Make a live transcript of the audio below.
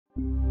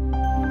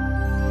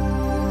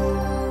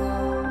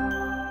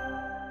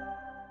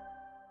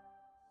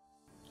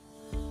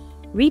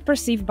We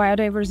perceive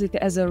biodiversity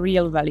as a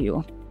real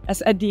value,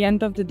 as at the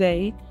end of the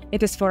day,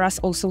 it is for us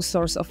also a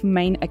source of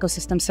main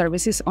ecosystem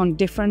services on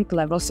different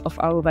levels of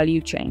our value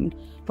chain,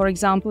 for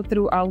example,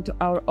 throughout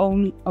our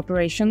own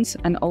operations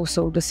and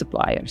also the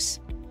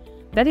suppliers.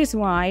 That is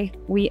why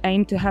we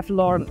aim to have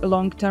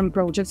long-term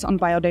projects on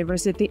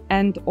biodiversity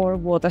and/or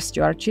water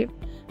stewardship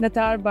that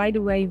are, by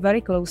the way,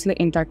 very closely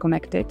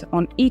interconnected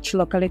on each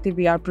locality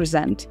we are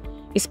present,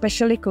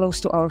 especially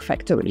close to our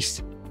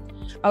factories.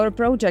 Our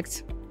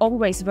projects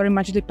always very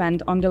much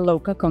depend on the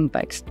local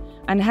context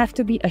and have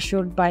to be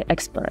assured by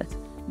experts.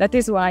 That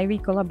is why we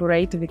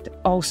collaborate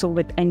also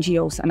with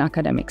NGOs and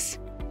academics.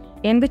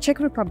 In the Czech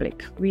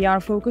Republic, we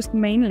are focused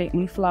mainly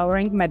on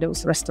flowering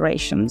meadows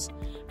restorations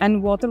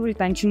and water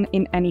retention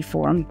in any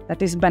form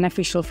that is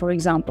beneficial, for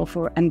example,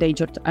 for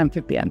endangered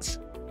amphibians.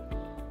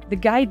 The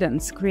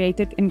guidance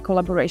created in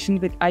collaboration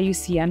with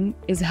IUCN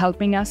is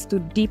helping us to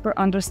deeper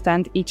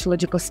understand each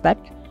logical step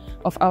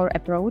of our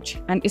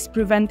approach and is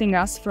preventing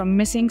us from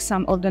missing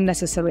some of the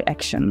necessary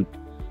action.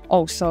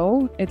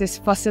 Also, it is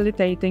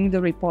facilitating the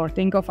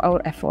reporting of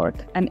our effort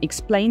and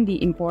explain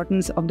the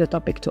importance of the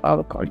topic to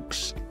our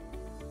colleagues.